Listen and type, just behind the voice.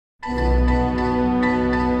Good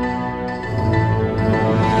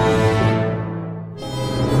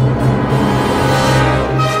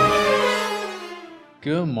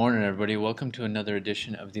morning, everybody. Welcome to another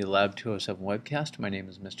edition of the Lab 207 webcast. My name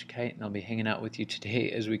is Mr. Kite, and I'll be hanging out with you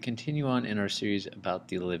today as we continue on in our series about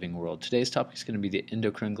the living world. Today's topic is going to be the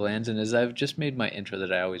endocrine glands, and as I've just made my intro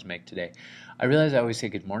that I always make today, I realize I always say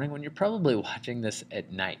good morning when you're probably watching this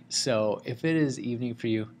at night. So if it is evening for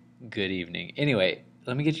you, good evening. Anyway,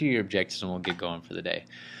 let me get you your objectives and we'll get going for the day.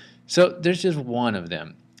 So there's just one of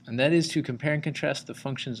them, and that is to compare and contrast the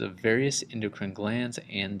functions of various endocrine glands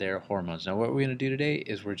and their hormones. Now what we're going to do today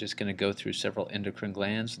is we're just going to go through several endocrine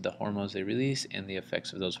glands, the hormones they release, and the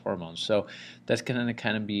effects of those hormones. So that's going to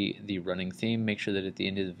kind of be the running theme. Make sure that at the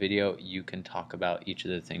end of the video you can talk about each of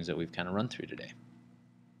the things that we've kind of run through today.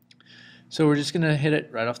 So we're just going to hit it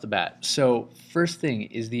right off the bat. So first thing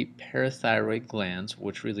is the parathyroid glands,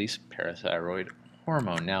 which release parathyroid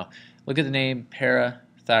hormone. Now look at the name,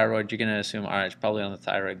 parathyroid. You're going to assume, all right, it's probably on the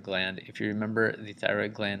thyroid gland. If you remember, the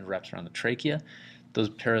thyroid gland wraps around the trachea. Those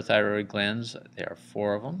parathyroid glands, there are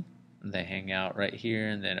 4 of them. They hang out right here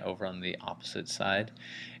and then over on the opposite side.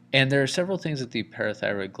 And there are several things that the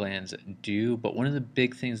parathyroid glands do, but one of the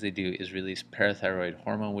big things they do is release parathyroid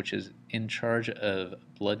hormone, which is in charge of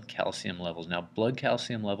blood calcium levels. Now, blood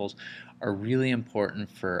calcium levels are really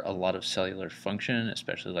important for a lot of cellular function,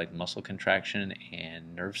 especially like muscle contraction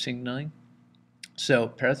and nerve signaling. So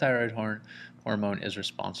parathyroid hormone is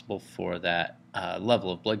responsible for that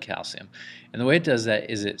level of blood calcium. And the way it does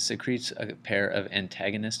that is it secretes a pair of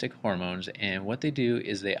antagonistic hormones, and what they do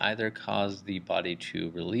is they either cause the body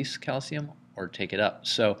to release calcium or take it up.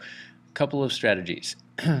 So a couple of strategies.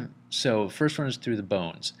 So first one is through the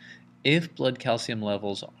bones. If blood calcium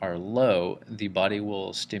levels are low, the body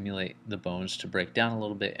will stimulate the bones to break down a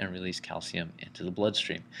little bit and release calcium into the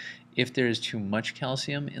bloodstream. If there is too much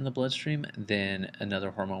calcium in the bloodstream, then another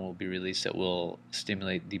hormone will be released that will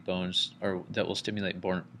stimulate the bones, or that will stimulate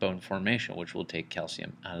bone formation, which will take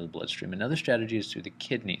calcium out of the bloodstream. Another strategy is through the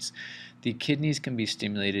kidneys. The kidneys can be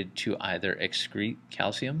stimulated to either excrete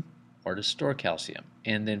calcium or to store calcium.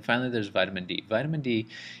 And then finally there's vitamin D. Vitamin D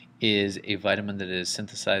is a vitamin that is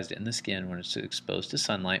synthesized in the skin when it's exposed to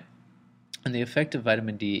sunlight. And the effect of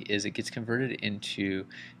vitamin D is it gets converted into,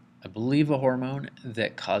 I believe, a hormone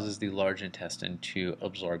that causes the large intestine to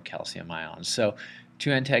absorb calcium ions. So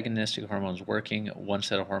 2 antagonistic hormones working, one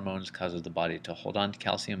set of hormones causes the body to hold on to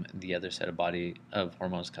calcium, the other set of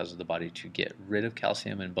hormones causes the body to get rid of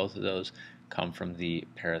calcium, and both of those come from the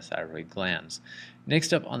parathyroid glands.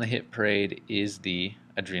 Next up on the hit parade is the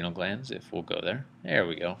adrenal glands, if we'll go there. There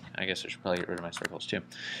we go. I guess I should probably get rid of my circles too.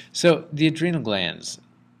 So the adrenal glands,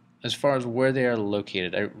 as far as where they are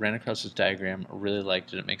located, I ran across this diagram, I really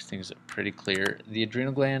liked it, it makes things pretty clear. The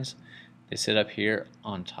adrenal glands, they sit up here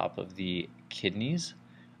on top of the kidneys.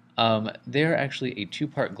 They're actually a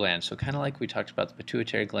 2-part gland, so kind of like we talked about, the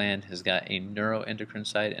pituitary gland has got a neuroendocrine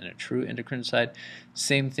side and a true endocrine side.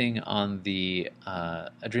 Same thing on the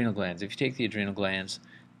adrenal glands. If you take the adrenal glands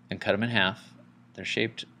and cut them in half, they're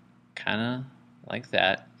shaped kind of like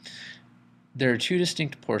that. There are 2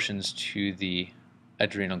 distinct portions to the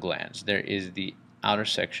adrenal glands. There is the outer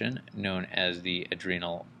section known as the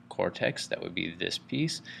adrenal cortex, that would be this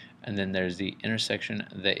piece, and then there's the intersection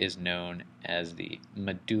that is known as the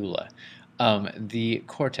medulla. The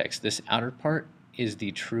cortex, this outer part, is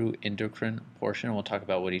the true endocrine portion. We'll talk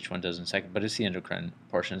about what each one does in a second, but it's the endocrine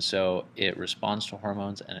portion, so it responds to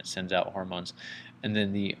hormones and it sends out hormones. And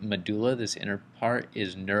then the medulla, this inner part,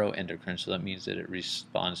 is neuroendocrine, so that means that it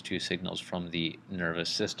responds to signals from the nervous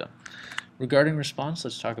system. Regarding response,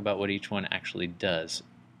 let's talk about what each one actually does.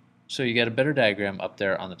 So you got a better diagram up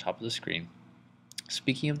there on the top of the screen.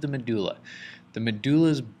 Speaking of the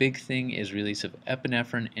medulla's big thing is release of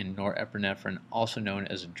epinephrine and norepinephrine, also known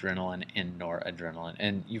as adrenaline and noradrenaline.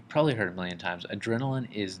 And you've probably heard a million times, adrenaline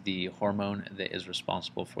is the hormone that is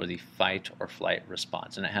responsible for the fight or flight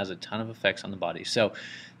response, and it has a ton of effects on the body. So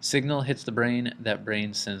signal hits the brain, that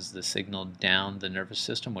brain sends the signal down the nervous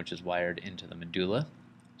system, which is wired into the medulla,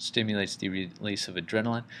 stimulates the release of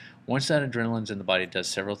adrenaline. Once that adrenaline's in the body, it does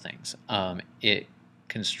several things. It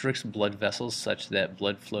constricts blood vessels such that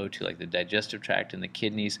blood flow to like the digestive tract and the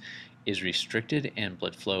kidneys is restricted, and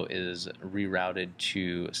blood flow is rerouted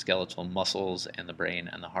to skeletal muscles and the brain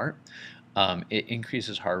and the heart. It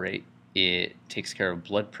increases heart rate, it takes care of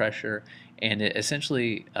blood pressure, and it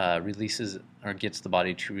essentially releases or gets the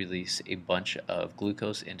body to release a bunch of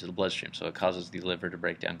glucose into the bloodstream. So it causes the liver to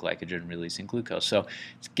break down glycogen, releasing glucose. So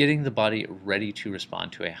it's getting the body ready to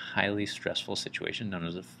respond to a highly stressful situation known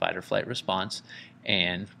as a fight or flight response,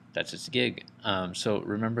 and that's its gig. So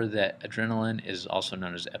remember that adrenaline is also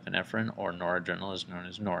known as epinephrine, or noradrenaline is known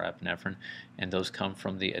as norepinephrine, and those come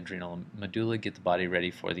from the adrenal medulla, get the body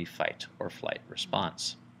ready for the fight or flight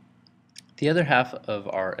response. The other half of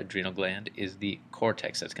our adrenal gland is the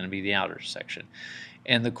cortex. That's going to be the outer section.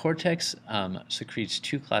 And the cortex secretes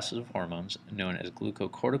two classes of hormones known as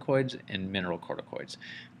glucocorticoids and mineralocorticoids.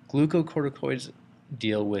 Glucocorticoids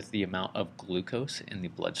deal with the amount of glucose in the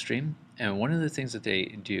bloodstream, and one of the things that they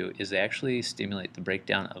do is they actually stimulate the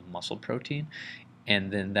breakdown of muscle protein, and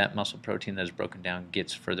then that muscle protein that is broken down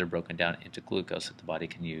gets further broken down into glucose that the body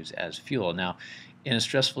can use as fuel. Now, in a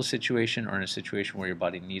stressful situation or in a situation where your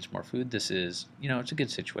body needs more food, this is, it's a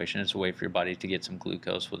good situation. It's a way for your body to get some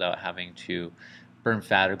glucose without having to burn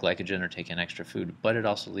fat or glycogen or take in extra food, but it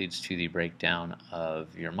also leads to the breakdown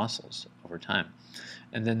of your muscles over time.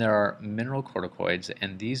 And then there are mineralocorticoids,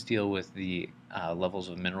 and these deal with the levels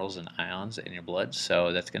of minerals and ions in your blood,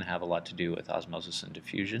 so that's going to have a lot to do with osmosis and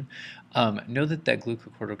diffusion. Know that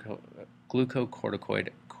glucocorticoid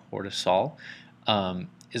cortisol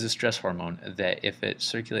is a stress hormone that, if it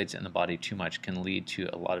circulates in the body too much, can lead to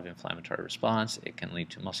a lot of inflammatory response. It can lead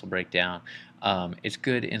to muscle breakdown. It's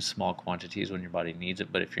good in small quantities when your body needs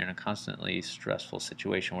it, but if you're in a constantly stressful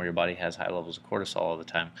situation where your body has high levels of cortisol all the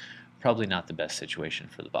time, probably not the best situation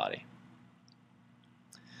for the body.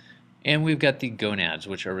 And we've got the gonads,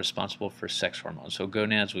 which are responsible for sex hormones. So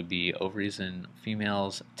gonads would be ovaries in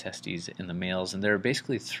females, testes in the males, and there are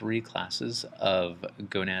basically three classes of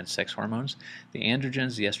gonad sex hormones: the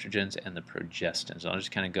androgens, the estrogens, and the progestins. I'll just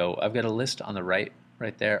kind of go, I've got a list on the right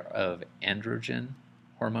there of androgen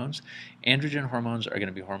hormones. Androgen hormones are going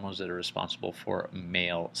to be hormones that are responsible for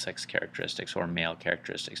male sex characteristics or male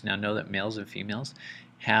characteristics. Now, know that males and females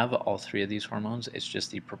have all three of these hormones. It's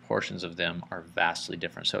just the proportions of them are vastly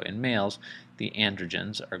different. So in males, the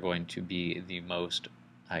androgens are going to be the most,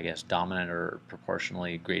 dominant or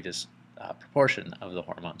proportionally greatest proportion of the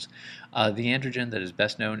hormones. The androgen that is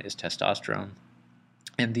best known is testosterone,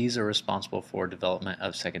 and these are responsible for development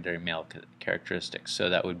of secondary male characteristics. So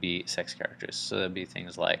that would be sex characteristics. So that would be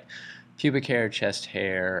things like pubic hair, chest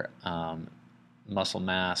hair, muscle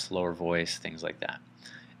mass, lower voice, things like that.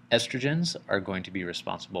 Estrogens are going to be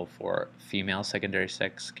responsible for female secondary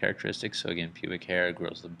sex characteristics. So again, pubic hair,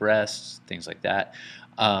 growth of the breasts, things like that.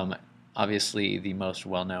 Obviously, the most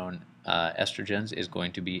well-known estrogens is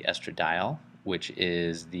going to be estradiol, which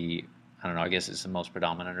is the, I guess it's the most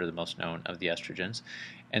predominant or the most known of the estrogens.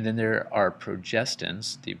 And then there are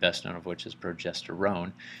progestins, the best known of which is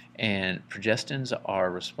progesterone. And progestins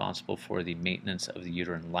are responsible for the maintenance of the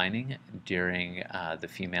uterine lining during the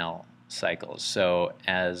female cycles. So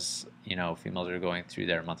as females are going through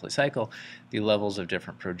their monthly cycle, the levels of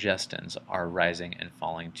different progestins are rising and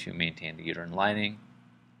falling to maintain the uterine lining.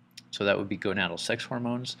 So that would be gonadal sex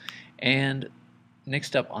hormones. And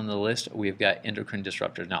next up on the list, we've got endocrine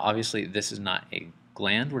disruptors. Now, obviously, this is not a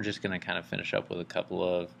gland. We're just going to kind of finish up with a couple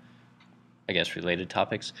of, related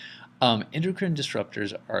topics. Endocrine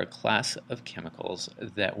disruptors are a class of chemicals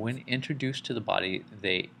that, when introduced to the body,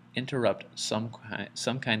 they interrupt some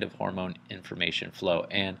kind of hormone information flow.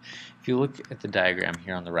 And if you look at the diagram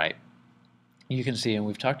here on the right, you can see, and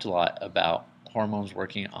we've talked a lot about hormones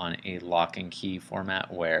working on a lock and key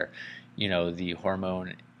format where, the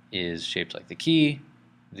hormone is shaped like the key,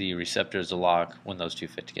 the receptor is the lock. When those two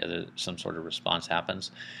fit together, some sort of response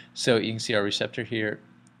happens. So you can see our receptor here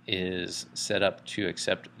is set up to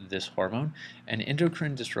accept this hormone. An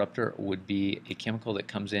endocrine disruptor would be a chemical that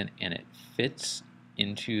comes in and it fits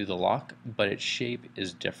into the lock, but its shape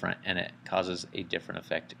is different and it causes a different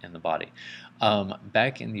effect in the body.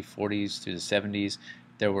 Back in the 40s through the 70s,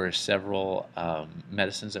 there were several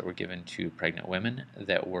medicines that were given to pregnant women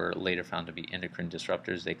that were later found to be endocrine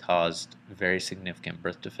disruptors. They caused very significant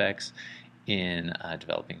birth defects in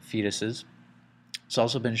developing fetuses. It's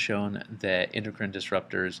also been shown that endocrine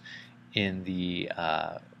disruptors in the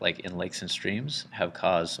in lakes and streams have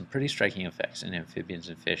caused some pretty striking effects in amphibians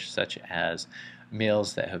and fish, such as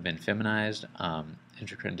males that have been feminized.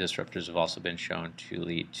 Endocrine disruptors have also been shown to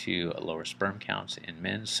lead to lower sperm counts in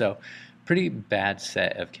men. So pretty bad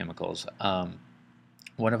set of chemicals.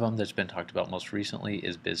 One of them that's been talked about most recently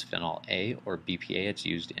is bisphenol A, or BPA. It's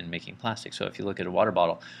used in making plastic. So if you look at a water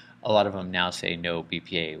bottle, a lot of them now say no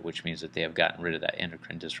BPA, which means that they have gotten rid of that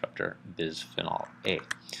endocrine disruptor, bisphenol A.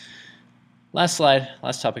 Last slide,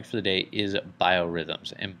 last topic for the day is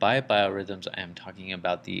biorhythms. And by biorhythms, I am talking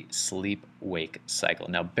about the sleep-wake cycle.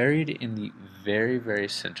 Now, buried in the very, very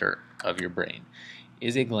center of your brain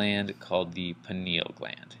is a gland called the pineal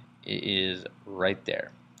gland. It is right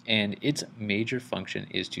there. And its major function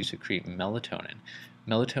is to secrete melatonin,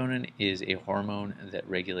 Melatonin is a hormone that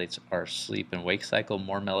regulates our sleep and wake cycle.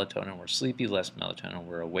 More melatonin, we're sleepy; less melatonin,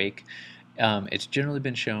 we're awake. It's generally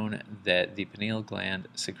been shown that the pineal gland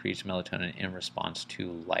secretes melatonin in response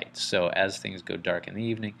to light. So as things go dark in the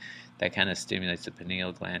evening, that kind of stimulates the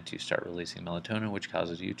pineal gland to start releasing melatonin, which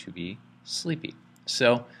causes you to be sleepy.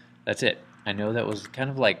 So that's it. I know that was kind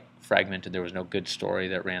of like fragmented. There was no good story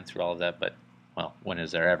that ran through all of that, but, well, when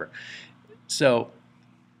is there ever? So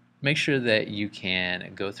make sure that you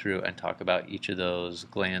can go through and talk about each of those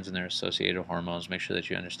glands and their associated hormones. Make sure that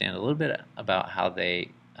you understand a little bit about how they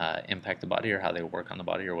impact the body, or how they work on the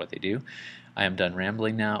body, or what they do. I am done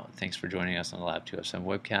rambling now. Thanks for joining us on the Lab 207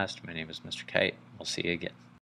 webcast. My name is Mr. Kite. We'll see you again.